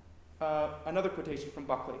 Another quotation from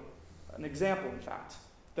Buckley, an example, in fact.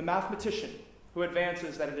 The mathematician who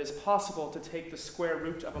advances that it is possible to take the square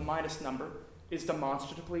root of a minus number is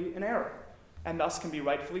demonstratively in error, and thus can be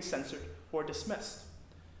rightfully censored or dismissed.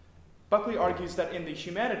 Buckley argues that in the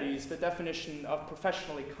humanities, the definition of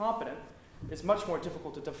professionally competent is much more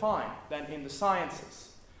difficult to define than in the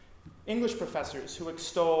sciences. English professors who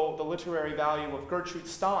extol the literary value of Gertrude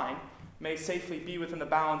Stein may safely be within the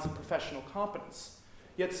bounds of professional competence.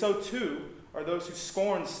 Yet so too are those who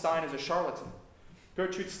scorn Stein as a charlatan.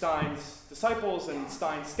 Gertrude Stein's disciples and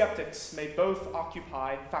Stein's skeptics may both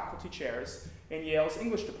occupy faculty chairs in Yale's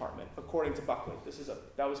English department, according to Buckley.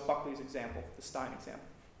 That was Buckley's example, the Stein example.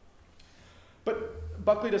 But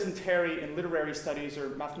Buckley doesn't tarry in literary studies or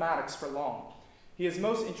mathematics for long. He is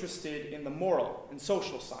most interested in the moral and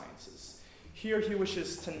social sciences. Here he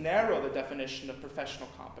wishes to narrow the definition of professional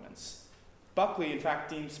competence. Buckley, in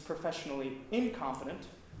fact, deems professionally incompetent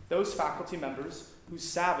those faculty members who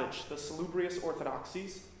savage the salubrious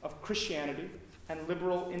orthodoxies of Christianity and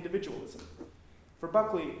liberal individualism. For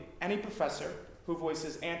Buckley, any professor who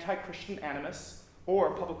voices anti-Christian animus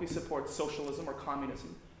or publicly supports socialism or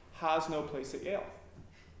communism has no place at Yale.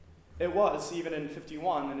 It was, even in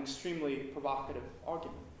 51, an extremely provocative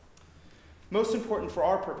argument. Most important for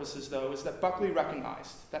our purposes, though, is that Buckley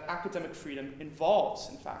recognized that academic freedom involves,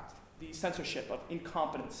 in fact, the censorship of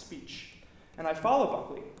incompetent speech. And I follow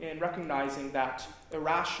Buckley in recognizing that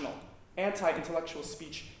irrational, anti-intellectual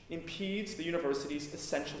speech impedes the university's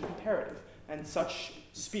essential imperative, and such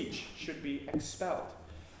speech should be expelled.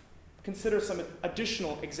 Consider some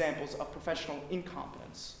additional examples of professional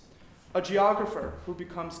incompetence. A geographer who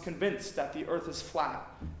becomes convinced that the earth is flat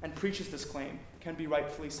and preaches this claim can be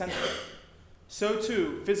rightfully censored. So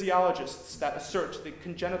too, physiologists that assert the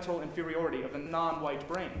congenital inferiority of the non-white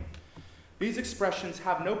brain. These expressions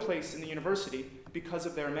have no place in the university because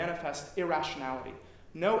of their manifest irrationality.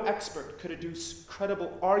 No expert could adduce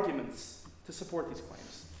credible arguments to support these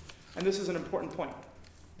claims. And this is an important point.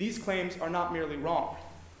 These claims are not merely wrong.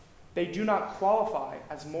 They do not qualify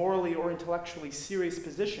as morally or intellectually serious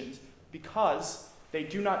positions because they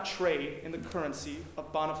do not trade in the currency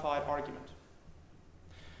of bona fide argument.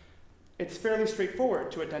 It's fairly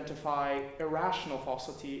straightforward to identify irrational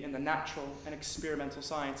falsity in the natural and experimental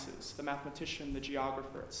sciences, the mathematician, the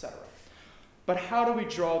geographer, etc. But how do we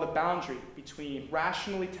draw the boundary between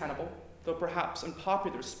rationally tenable, though perhaps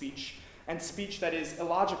unpopular speech, and speech that is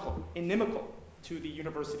illogical, inimical to the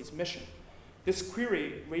university's mission? This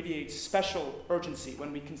query radiates special urgency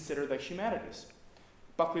when we consider the humanities.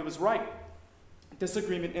 Buckley was right.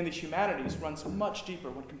 Disagreement in the humanities runs much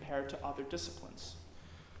deeper when compared to other disciplines.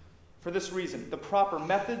 For this reason, the proper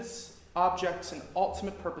methods, objects, and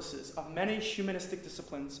ultimate purposes of many humanistic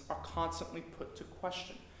disciplines are constantly put to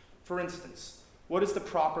question. For instance, what is the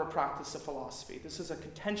proper practice of philosophy? This is a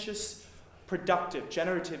contentious, productive,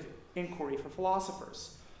 generative inquiry for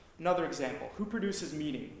philosophers. Another example, who produces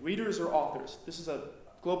meaning, readers or authors? This is a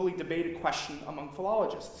globally debated question among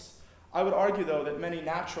philologists. I would argue, though, that many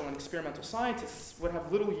natural and experimental scientists would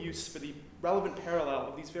have little use for the relevant parallel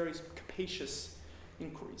of these very capacious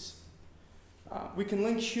inquiries. We can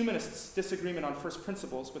link humanists' disagreement on first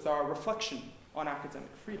principles with our reflection on academic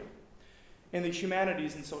freedom. In the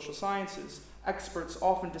humanities and social sciences, experts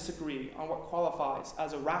often disagree on what qualifies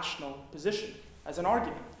as a rational position, as an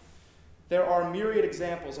argument. There are myriad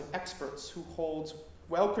examples of experts who hold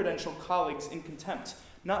well-credentialed colleagues in contempt,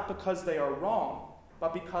 not because they are wrong,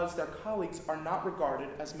 but because their colleagues are not regarded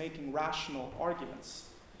as making rational arguments.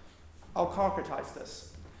 I'll concretize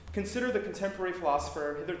this. Consider the contemporary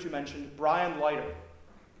philosopher hitherto mentioned, Brian Leiter.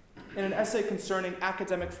 In an essay concerning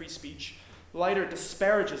academic free speech, Leiter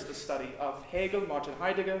disparages the study of Hegel, Martin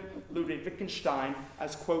Heidegger, Ludwig Wittgenstein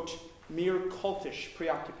as, quote, mere cultish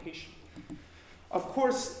preoccupation. Of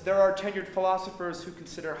course, there are tenured philosophers who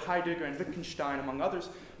consider Heidegger and Wittgenstein, among others,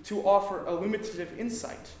 to offer illuminative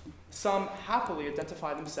insight. Some happily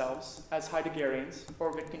identify themselves as Heideggerians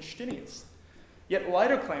or Wittgensteinians. Yet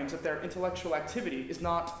Leiter claims that their intellectual activity is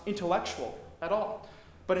not intellectual at all,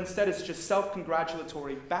 but instead is just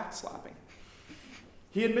self-congratulatory backslapping.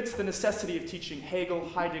 He admits the necessity of teaching Hegel,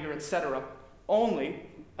 Heidegger, etc. only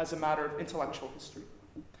as a matter of intellectual history.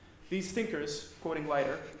 These thinkers, quoting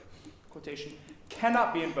Leiter, quotation,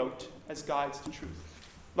 cannot be invoked as guides to truth.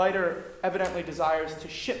 Leiter evidently desires to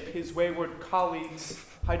ship his wayward colleagues,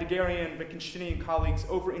 Heideggerian, Wittgensteinian colleagues,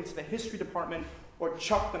 over into the history department or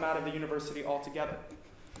chuck them out of the university altogether.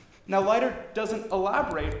 Now, Leiter doesn't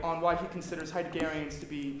elaborate on why he considers Heideggerians to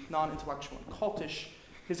be non-intellectual and cultish.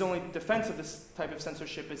 His only defense of this type of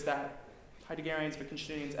censorship is that Heideggerians,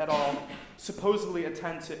 Wittgensteinians et al. Supposedly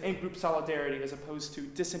attend to in-group solidarity as opposed to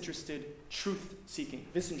disinterested truth-seeking,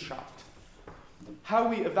 Wissenschaft. How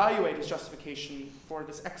we evaluate his justification for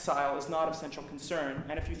this exile is not of central concern,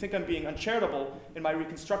 and if you think I'm being uncharitable in my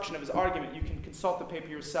reconstruction of his argument, you can consult the paper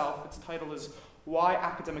yourself. Its title is Why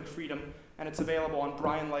Academic Freedom, and it's available on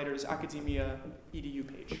Brian Leiter's Academia EDU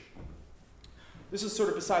page. This is sort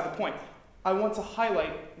of beside the point. I want to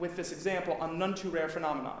highlight with this example a none too rare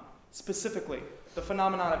phenomenon, specifically the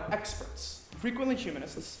phenomenon of experts, frequently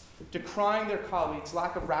humanists, decrying their colleagues'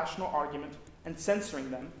 lack of rational argument and censoring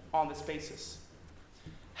them on this basis.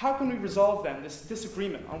 How can we resolve then this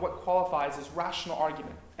disagreement on what qualifies as rational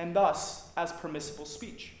argument and thus as permissible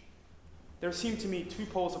speech? There seem to me two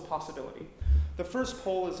poles of possibility. The first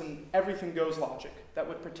pole is an everything goes logic that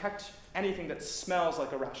would protect anything that smells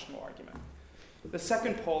like a rational argument. The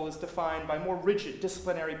second pole is defined by more rigid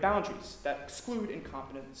disciplinary boundaries that exclude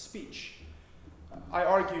incompetent speech. I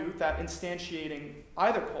argue that instantiating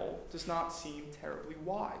either pole does not seem terribly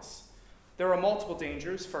wise. There are multiple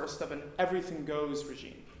dangers, first, of an everything goes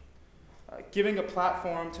regime. Giving a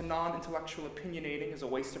platform to non-intellectual opinionating is a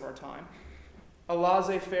waste of our time. A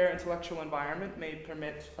laissez-faire intellectual environment may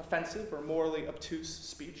permit offensive or morally obtuse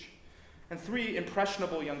speech. And three,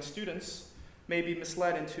 impressionable young students may be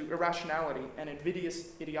misled into irrationality and invidious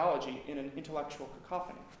ideology in an intellectual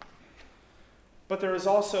cacophony. But there is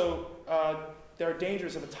also, there are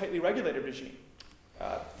dangers of a tightly regulated regime.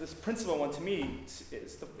 This principal one to me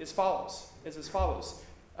is as follows.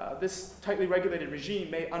 This tightly regulated regime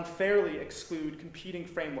may unfairly exclude competing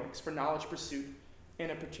frameworks for knowledge pursuit in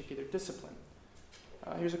a particular discipline.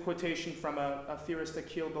 Here's a quotation from a theorist,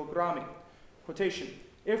 Akhil Bilgrami. Quotation,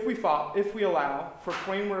 if we allow for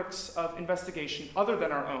frameworks of investigation other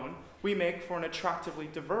than our own, we make for an attractively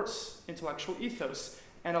diverse intellectual ethos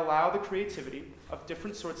and allow the creativity of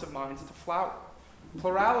different sorts of minds to flower.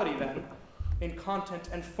 Plurality, then, in content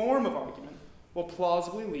and form of argument, will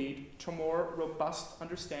plausibly lead to more robust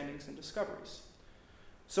understandings and discoveries.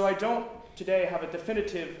 So I don't today have a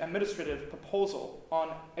definitive administrative proposal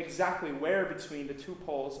on exactly where between the two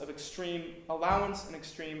poles of extreme allowance and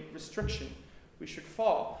extreme restriction we should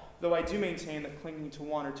fall, though I do maintain that clinging to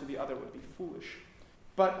one or to the other would be foolish.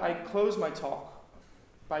 But I close my talk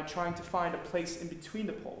by trying to find a place in between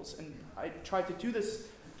the poles, and I tried to do this.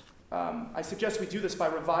 I suggest we do this by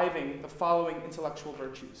reviving the following intellectual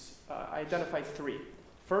virtues. I identify three.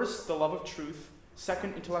 First, the love of truth.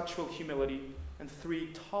 Second, intellectual humility. And three,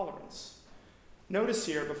 tolerance. Notice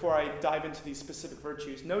here, before I dive into these specific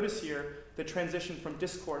virtues, notice here the transition from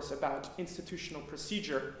discourse about institutional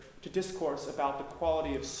procedure to discourse about the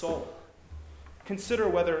quality of soul. Consider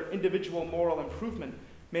whether individual moral improvement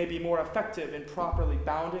may be more effective in properly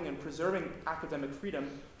bounding and preserving academic freedom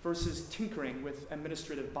versus tinkering with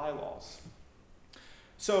administrative bylaws.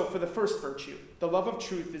 So for the first virtue, the love of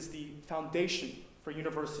truth is the foundation for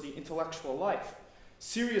university intellectual life.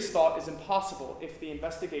 Serious thought is impossible if the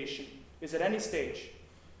investigation is at any stage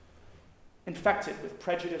infected with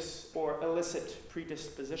prejudice or illicit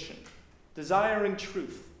predisposition. Desiring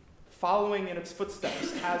truth, following in its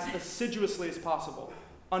footsteps as assiduously as possible,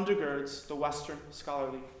 undergirds the Western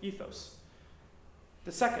scholarly ethos.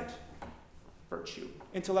 The second virtue,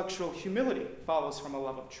 intellectual humility, follows from a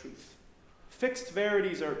love of truth. Fixed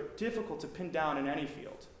verities are difficult to pin down in any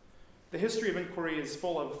field. The history of inquiry is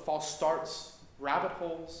full of false starts, rabbit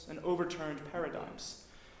holes, and overturned paradigms.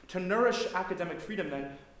 To nourish academic freedom,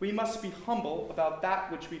 then, we must be humble about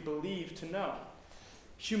that which we believe to know.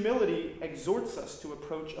 Humility exhorts us to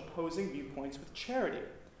approach opposing viewpoints with charity.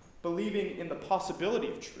 believing in the possibility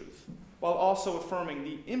of truth, while also affirming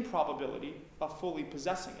the improbability of fully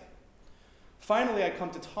possessing it. Finally, I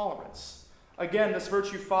come to tolerance. Again, this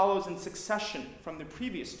virtue follows in succession from the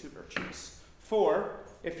previous two virtues. For,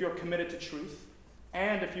 if you're committed to truth,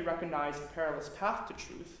 and if you recognize the perilous path to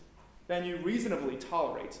truth, then you reasonably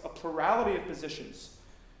tolerate a plurality of positions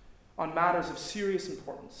on matters of serious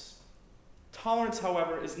importance. Tolerance,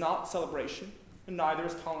 however, is not celebration, and neither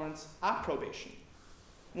is tolerance approbation.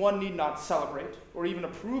 One need not celebrate or even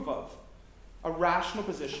approve of a rational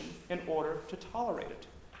position in order to tolerate it.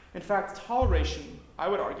 In fact, toleration, I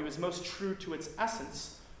would argue, is most true to its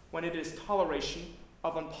essence when it is toleration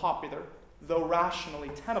of unpopular, though rationally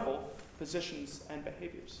tenable, positions and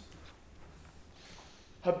behaviors.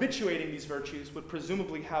 Habituating these virtues would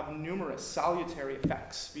presumably have numerous salutary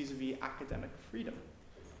effects vis-a-vis academic freedom.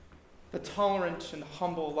 The tolerant and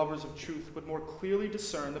humble lovers of truth would more clearly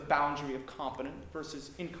discern the boundary of competent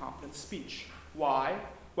versus incompetent speech. Why?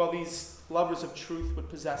 Well, these lovers of truth would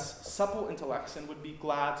possess supple intellects and would be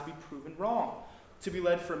glad to be proven wrong, to be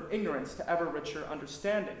led from ignorance to ever richer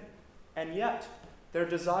understanding. And yet, their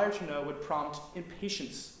desire to know would prompt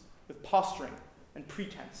impatience with posturing and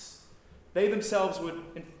pretense. They themselves would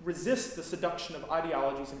resist the seduction of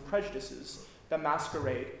ideologies and prejudices that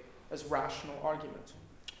masquerade as rational argument.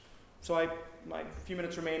 So my few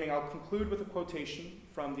minutes remaining, I'll conclude with a quotation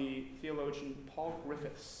from the theologian Paul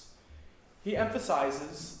Griffiths. He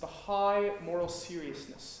emphasizes the high moral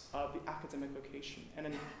seriousness of the academic vocation,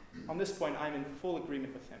 and on this point, I'm in full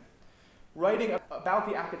agreement with him. Writing about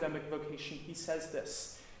the academic vocation, he says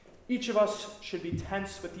this: each of us should be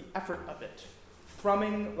tense with the effort of it,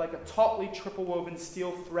 thrumming like a tautly triple-woven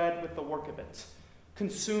steel thread with the work of it,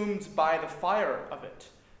 consumed by the fire of it,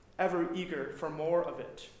 ever eager for more of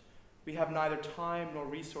it. We have neither time nor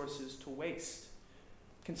resources to waste.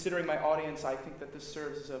 Considering my audience, I think that this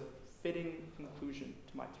serves as a fitting conclusion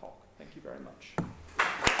to my talk. Thank you very much.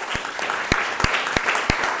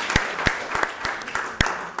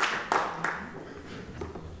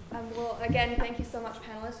 Well, again, thank you so much,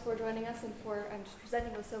 panelists, for joining us and for just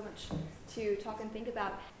presenting with so much to talk and think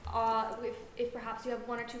about. If perhaps you have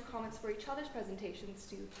one or two comments for each other's presentations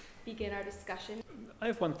to begin our discussion. I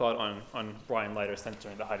have one thought on Brian Leiter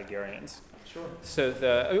censoring the Heideggerians. Sure. So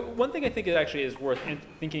the one thing I think it actually is worth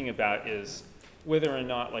thinking about is whether or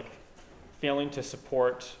not failing to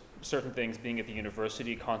support certain things being at the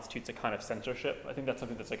university constitutes a kind of censorship. I think that's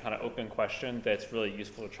something that's a kind of open question that's really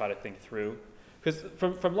useful to try to think through. Because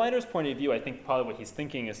from Leiter's point of view, I think probably what he's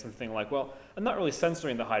thinking is something like, well, I'm not really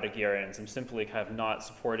censoring the Heideggerians, I'm simply kind of not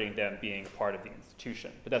supporting them being part of the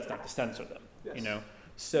institution. But that's not to censor them, Yes. you know?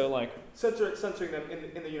 So Censoring them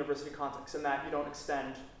in the university context, in that you don't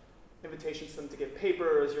extend invitations to them to give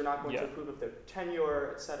papers, you're not going to approve of their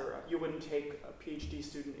tenure, etc. You wouldn't take a PhD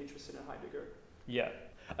student interested in Heidegger. Yeah.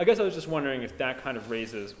 I guess I was just wondering if that kind of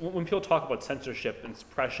raises, when people talk about censorship and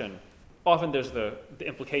suppression, often there's the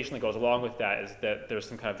implication that goes along with that is that there's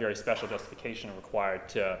some kind of very special justification required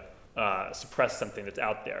to suppress something that's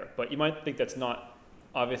out there. But you might think that's not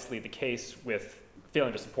obviously the case with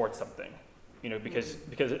failing to support something. You know, because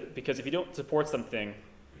if you don't support something,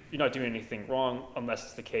 you're not doing anything wrong unless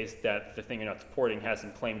it's the case that the thing you're not supporting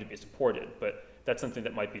hasn't claimed to be supported. But that's something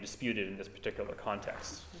that might be disputed in this particular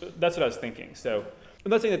context. That's what I was thinking. So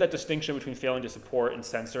I'm not saying that distinction between failing to support and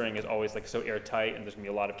censoring is always so airtight, and there's going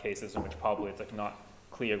to be a lot of cases in which probably it's not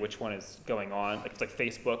clear which one is going on. It's like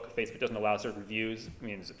Facebook. Facebook doesn't allow certain views. I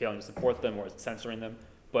mean, is it failing to support them or is it censoring them?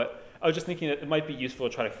 But I was just thinking that it might be useful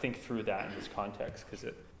to try to think through that in this context because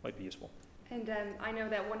it might be useful. And I know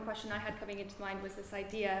that one question I had coming into mind was this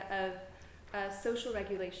idea of social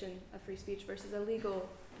regulation of free speech versus a legal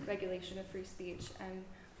regulation of free speech.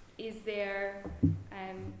 Is there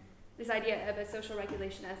this idea of a social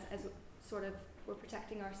regulation as sort of we're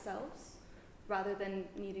protecting ourselves rather than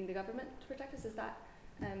needing the government to protect us? Is that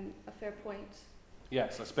a fair point?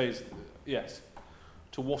 Yes, I suppose, yes.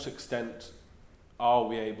 To what extent are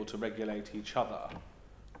we able to regulate each other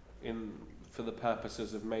for the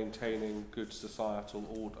purposes of maintaining good societal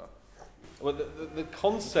order? Well, the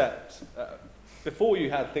concept, before you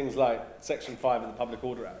had things like Section 5 of the Public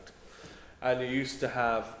Order Act, and you used to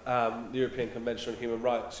have the European Convention on Human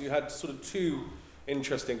Rights, you had sort of two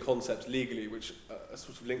interesting concepts legally which are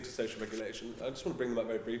sort of linked to social regulation. I just want to bring them up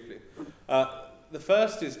very briefly. The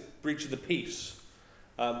first is breach of the peace.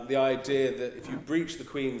 The idea that if you breach the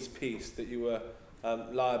Queen's peace that you were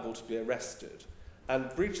liable to be arrested. And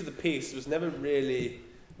breach of the peace was never really,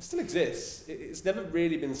 it still exists, it's never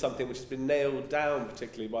really been something which has been nailed down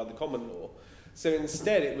particularly by the common law. So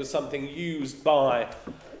instead it was something used by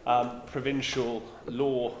provincial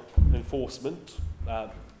law enforcement,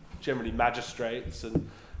 generally magistrates and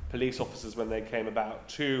police officers when they came about,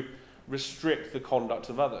 to restrict the conduct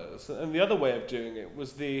of others. And the other way of doing it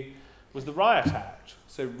was the Riot Act.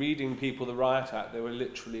 So reading people the Riot Act, they were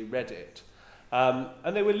literally read it.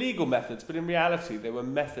 And they were legal methods, but in reality they were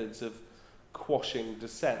methods of quashing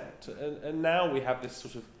dissent. And now we have this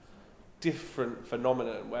sort of different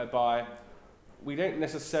phenomenon whereby we don't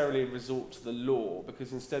necessarily resort to the law,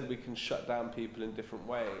 because instead we can shut down people in different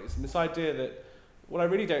ways. And this idea that, what I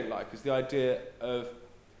really don't like is the idea of,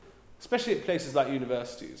 especially at places like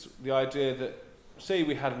universities, the idea that, say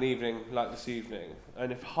we had an evening like this evening,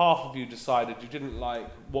 and if half of you decided you didn't like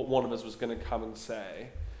what one of us was going to come and say,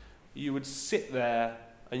 you would sit there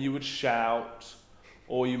and you would shout,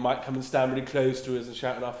 or you might come and stand really close to us and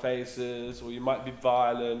shout in our faces, or you might be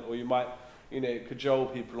violent, or you might, cajole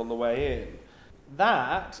people on the way in.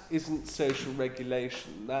 That isn't social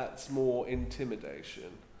regulation, that's more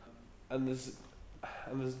intimidation. And there's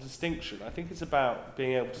a distinction. I think it's about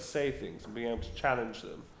being able to say things and being able to challenge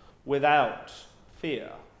them without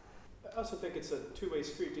fear. I also think it's a two-way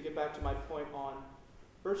street, to get back to my point on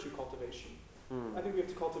virtue cultivation. I think we have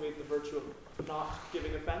to cultivate the virtue of not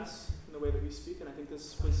giving offense in the way that we speak, and I think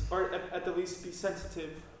this was, or at the least be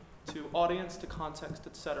sensitive to audience, to context,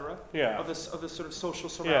 etc. Yeah. Of this sort of social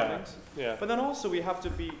surroundings. Yeah. But then also we have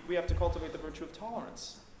to cultivate the virtue of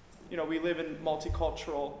tolerance. We live in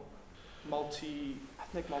multicultural,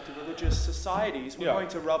 multi-ethnic, multi-religious societies. We're going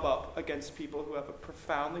to rub up against people who have a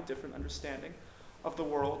profoundly different understanding of the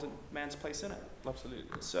world and man's place in it.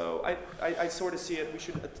 Absolutely. So I sort of see it, we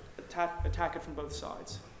should attack it from both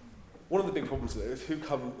sides. One of the big problems there is who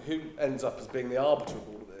ends up as being the arbiter of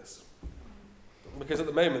all of this. Because at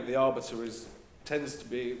the moment the arbiter tends to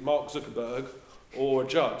be Mark Zuckerberg or a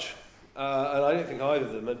judge. And I don't think either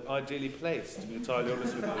of them are ideally placed, to be entirely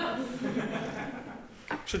honest with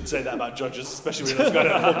you. Shouldn't say that about judges, especially when it's going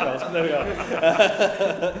on a podcast, but there we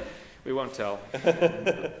are. We won't tell.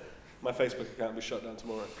 My Facebook account will be shut down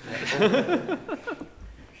tomorrow.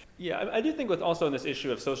 Yeah, I do think with also in this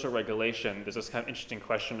issue of social regulation, there's this kind of interesting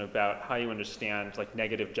question about how you understand like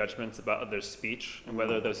negative judgments about others' speech, and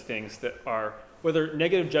whether those things whether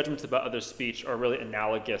negative judgments about others' speech are really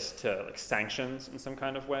analogous to like sanctions in some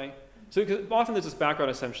kind of way. So because often there's this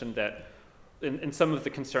background assumption that in some of the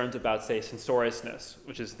concerns about, say, censoriousness,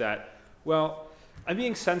 which is that, well, I'm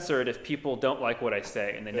being censored if people don't like what I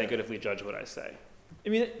say and they negatively judge what I say. I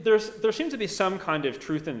mean, there seems to be some kind of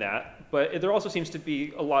truth in that, but there also seems to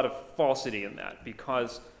be a lot of falsity in that,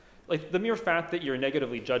 because like the mere fact that you're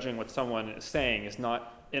negatively judging what someone is saying is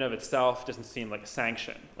not in of itself, doesn't seem like a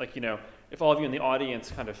sanction. Like, if all of you in the audience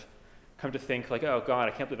kind of come to think like, oh God,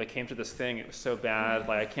 I can't believe I came to this thing, it was so bad,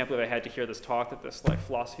 like I can't believe I had to hear this talk that this like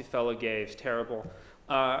philosophy fellow gave, it's terrible.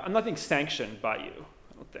 I'm not being sanctioned by you.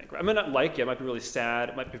 Think. I might not like it. It might be really sad.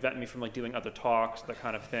 It might prevent me from like doing other talks, that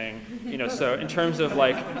kind of thing. So in terms of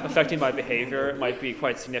like affecting my behavior, it might be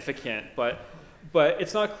quite significant. But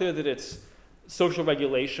it's not clear that it's social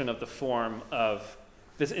regulation of the form of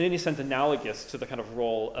this in any sense analogous to the kind of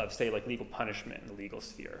role of, say, like legal punishment in the legal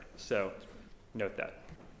sphere. So note that.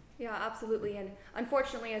 Yeah, absolutely. And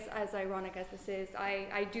unfortunately, as ironic as this is,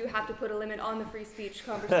 I do have to put a limit on the free speech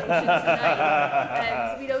conversation tonight.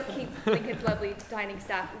 And so we don't keep Lincoln's lovely dining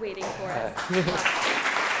staff waiting for us.